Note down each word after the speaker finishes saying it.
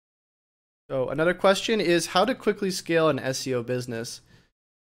So another question is how to quickly scale an SEO business.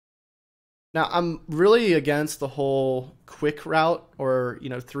 Now, I'm really against the whole quick route or,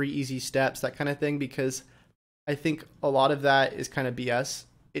 3 easy steps, that kind of thing, because I think a lot of that is kind of BS.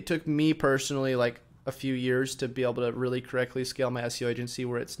 It took me personally like a few years to be able to really correctly scale my SEO agency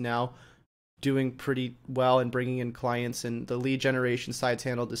where it's now doing pretty well and bringing in clients, and the lead generation side's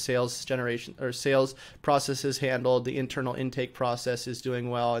handled, the sales generation or sales process is handled, the internal intake process is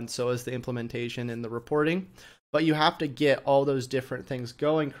doing well, and so is the implementation and the reporting. But you have to get all those different things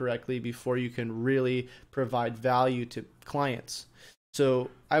going correctly before you can really provide value to clients.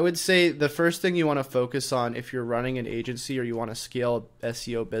 So I would say the first thing you want to focus on if you're running an agency or you want to scale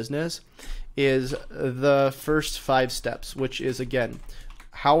SEO business is the first 5 steps, which is, again,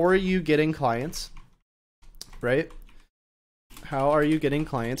 how are you getting clients, right? How are you getting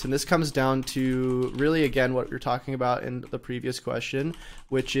clients? And this comes down to really, again, what you're talking about in the previous question,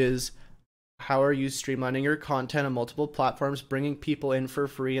 which is how are you streamlining your content on multiple platforms, bringing people in for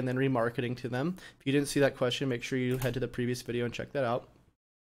free and then remarketing to them? If you didn't see that question, make sure you head to the previous video and check that out.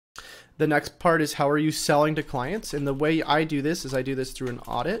 The next part is how are you selling to clients? And the way I do this is I do this through an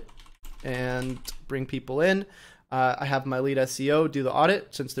audit and bring people in. I have my lead SEO do the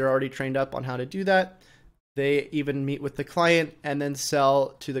audit since they're already trained up on how to do that. They even meet with the client and then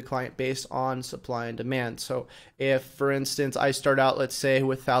sell to the client based on supply and demand. So if, for instance, I start out, let's say,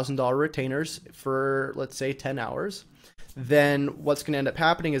 with $1,000 retainers for, let's say, 10 hours, then what's going to end up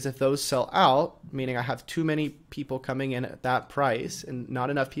happening is if those sell out, meaning I have too many people coming in at that price and not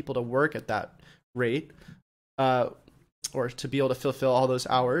enough people to work at that rate, or to be able to fulfill all those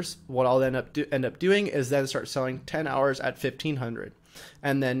hours, what I'll end up doing is then start selling 10 hours at $1,500.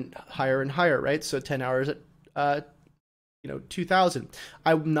 And then higher and higher, right? So 10 hours at, 2,000.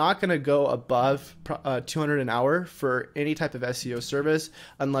 I'm not going to go above 200 an hour for any type of SEO service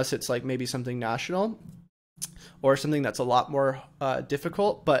unless it's like maybe something national or something that's a lot more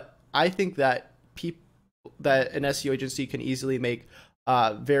difficult. But I think that that an SEO agency can easily make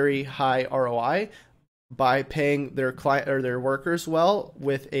very high ROI by paying their client or their workers well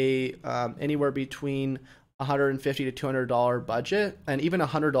with a anywhere between $150 to $200 budget, and even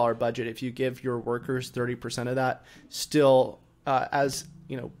 $100 budget if you give your workers 30% of that. Still, as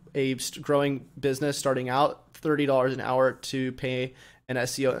a growing business starting out, $30 an hour to pay an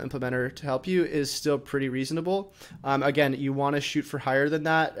SEO implementer to help you is still pretty reasonable. Again, you want to shoot for higher than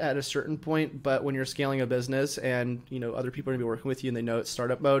that at a certain point, but when you're scaling a business and other people are going to be working with you and they know it's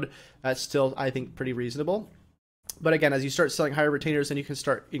startup mode, that's still, I think, pretty reasonable. But again, as you start selling higher retainers, then you can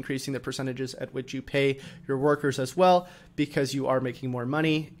start increasing the percentages at which you pay your workers as well, because you are making more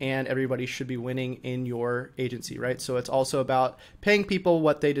money and everybody should be winning in your agency, right? So it's also about paying people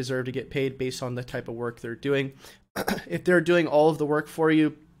what they deserve to get paid based on the type of work they're doing. If they're doing all of the work for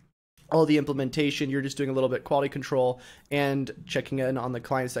you, all the implementation, you're just doing a little bit quality control and checking in on the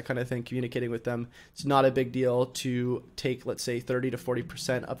clients, that kind of thing, communicating with them. It's not a big deal to take, let's say, 30 to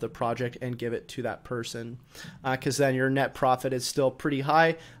 40% of the project and give it to that person, because then your net profit is still pretty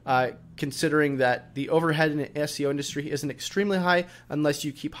high, considering that the overhead in the SEO industry isn't extremely high unless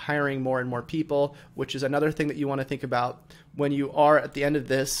you keep hiring more and more people, which is another thing that you want to think about when you are at the end of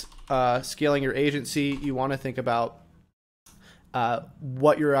this scaling your agency. You want to think about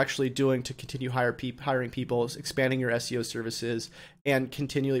what you're actually doing to continue hiring people, expanding your SEO services, and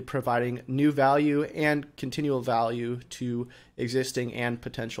continually providing new value and continual value to existing and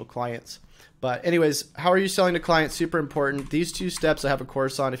potential clients. But anyways, how are you selling to clients? Super important. These 2 steps I have a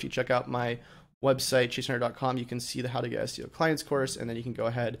course on. If you check out my website, chasenhunter.com, you can see the How to Get SEO Clients course, and then you can go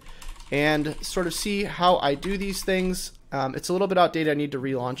ahead and sort of see how I do these things. It's a little bit outdated. I need to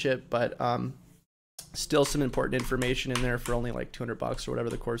relaunch it, but still some important information in there for only like $200 or whatever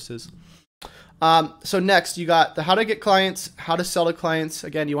the course is. So next, you got the how to get clients, how to sell to clients.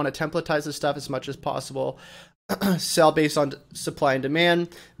 Again, you want to templatize this stuff as much as possible. Sell based on supply and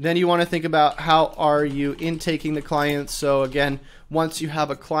demand. Then you want to think about how are you intaking the clients. So again, once you have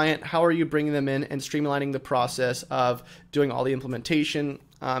a client, how are you bringing them in and streamlining the process of doing all the implementation?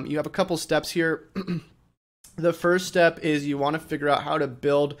 You have a couple steps here. The first step is you want to figure out how to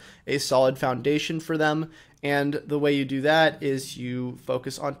build a solid foundation for them. And the way you do that is you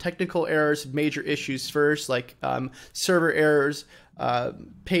focus on technical errors, major issues first, like server errors,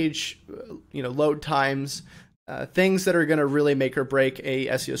 page load times, things that are going to really make or break a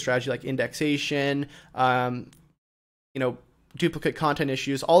SEO strategy, like indexation, duplicate content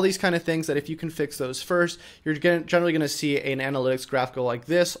issues, all these kind of things that if you can fix those first, you're generally going to see an analytics graph go like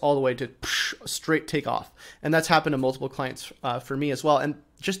this all the way to straight take off. And that's happened to multiple clients for me as well. And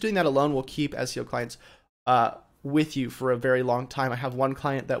just doing that alone will keep SEO clients with you for a very long time. I have one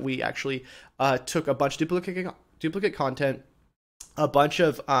client that we actually took a bunch of duplicate content, a bunch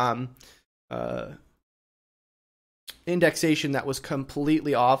of indexation that was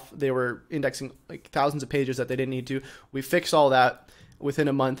completely off. They were indexing like thousands of pages that they didn't need to. We fixed all that within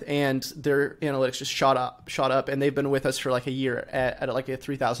a month, and their analytics just shot up, and they've been with us for like a year at like a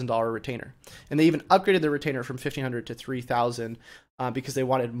 $3,000 retainer. And they even upgraded their retainer from $1,500 to $3,000 because they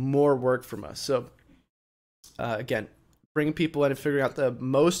wanted more work from us. So again, bringing people in and figuring out the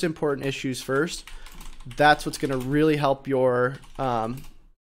most important issues first. That's what's going to really help your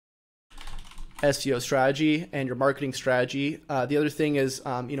SEO strategy and your marketing strategy. The other thing is,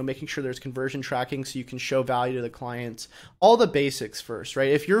 making sure there's conversion tracking so you can show value to the clients. All the basics first, right?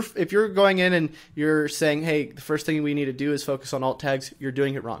 If you're going in and you're saying, hey, the first thing we need to do is focus on alt tags, you're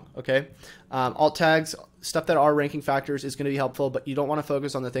doing it wrong. Okay, alt tags, stuff that are ranking factors, is going to be helpful, but you don't want to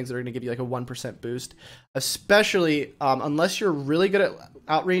focus on the things that are going to give you like a 1% boost, especially unless you're really good at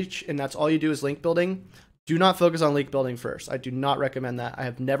outreach and that's all you do is link building. Do not focus on link building first. I do not recommend that. I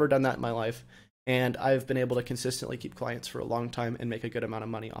have never done that in my life. And I've been able to consistently keep clients for a long time and make a good amount of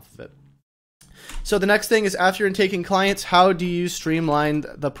money off of it. So the next thing is, after you're taking clients, how do you streamline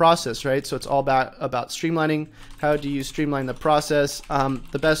the process, right? So it's all about streamlining. How do you streamline the process?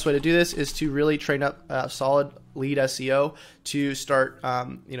 The best way to do this is to really train up a solid lead SEO to start,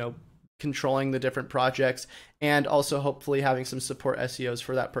 controlling the different projects, and also hopefully having some support SEOs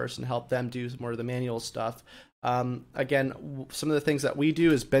for that person, help them do more of the manual stuff. Again, some of the things that we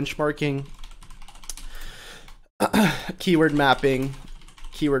do is benchmarking, keyword mapping,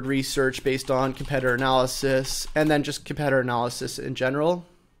 keyword research based on competitor analysis, and then just competitor analysis in general.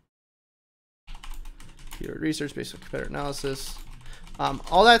 Keyword research based on competitor analysis.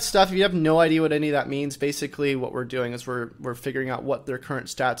 All that stuff, if you have no idea what any of that means, basically what we're doing is we're figuring out what their current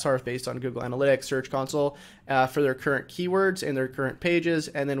stats are based on Google Analytics, Search Console, for their current keywords and their current pages,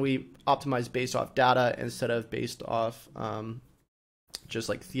 and then we optimize based off data instead of based off just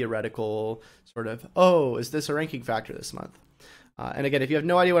like theoretical sort of, oh, is this a ranking factor this month? And again, if you have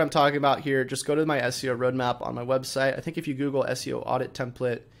no idea what I'm talking about here, just go to my SEO roadmap on my website. I think if you Google SEO audit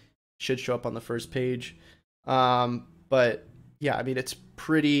template, it should show up on the first page. But yeah, I mean, it's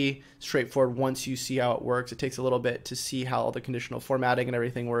pretty straightforward once you see how it works. It takes a little bit to see how all the conditional formatting and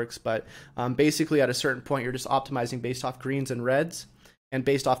everything works. But basically at a certain point, you're just optimizing based off greens and reds and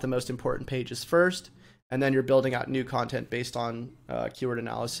based off the most important pages first. And then you're building out new content based on keyword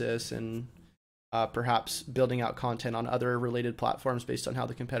analysis and perhaps building out content on other related platforms based on how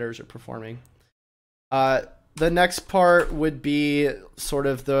the competitors are performing. The next part would be sort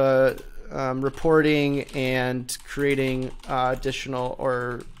of the reporting and creating additional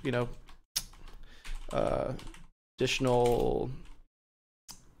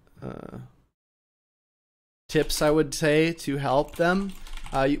tips, I would say, to help them.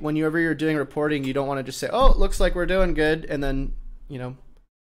 Whenever you're doing reporting, you don't want to just say, oh, it looks like we're doing good, and then,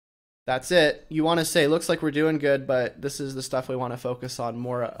 that's it. You want to say, looks like we're doing good, but this is the stuff we want to focus on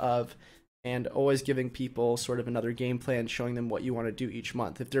more of, and always giving people sort of another game plan, showing them what you want to do each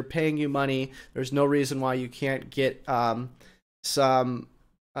month. If they're paying you money, there's no reason why you can't get some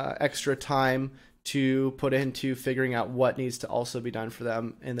extra time to put into figuring out what needs to also be done for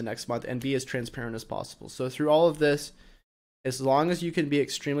them in the next month, and be as transparent as possible. So through all of this, as long as you can be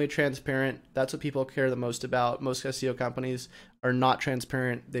extremely transparent, that's what people care the most about. Most SEO companies are not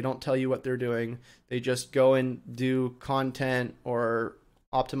transparent. They don't tell you what they're doing. They just go and do content or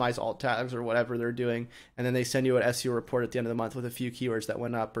optimize alt tags or whatever they're doing, and then they send you an SEO report at the end of the month with a few keywords that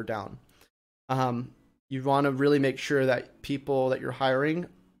went up or down. You want to really make sure that people that you're hiring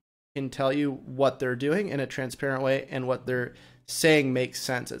can tell you what they're doing in a transparent way, and what they're saying makes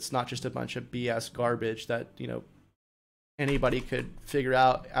sense. It's not just a bunch of BS garbage that anybody could figure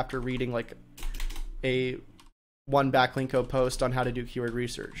out after reading like a one backlinko post on how to do keyword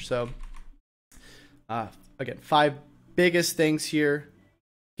research. So again, 5 biggest things here: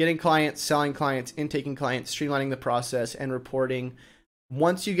 getting clients, selling clients, intaking clients, streamlining the process, and reporting.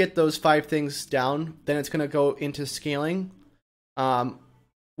 Once you get those 5 things down, then it's going to go into scaling,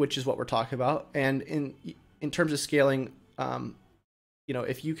 which is what we're talking about. And in terms of scaling,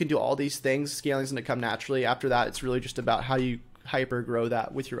 if you can do all these things, scaling is going to come naturally. After that, it's really just about how you hyper grow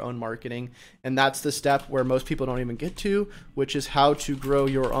that with your own marketing. And that's the step where most people don't even get to, which is how to grow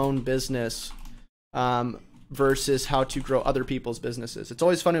your own business versus how to grow other people's businesses. It's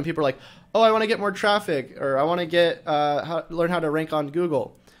always fun when people are like, oh, I want to get more traffic, or I want to get learn how to rank on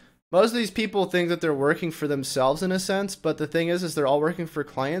Google. Most of these people think that they're working for themselves in a sense, but the thing is they're all working for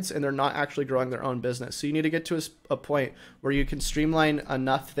clients and they're not actually growing their own business. So you need to get to a point where you can streamline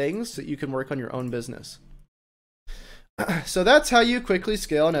enough things that you can work on your own business. So that's how you quickly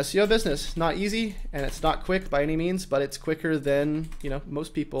scale an SEO business. Not easy, and it's not quick by any means, but it's quicker than, you know,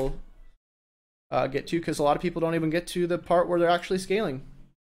 most people get to, because a lot of people don't even get to the part where they're actually scaling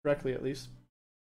correctly, at least.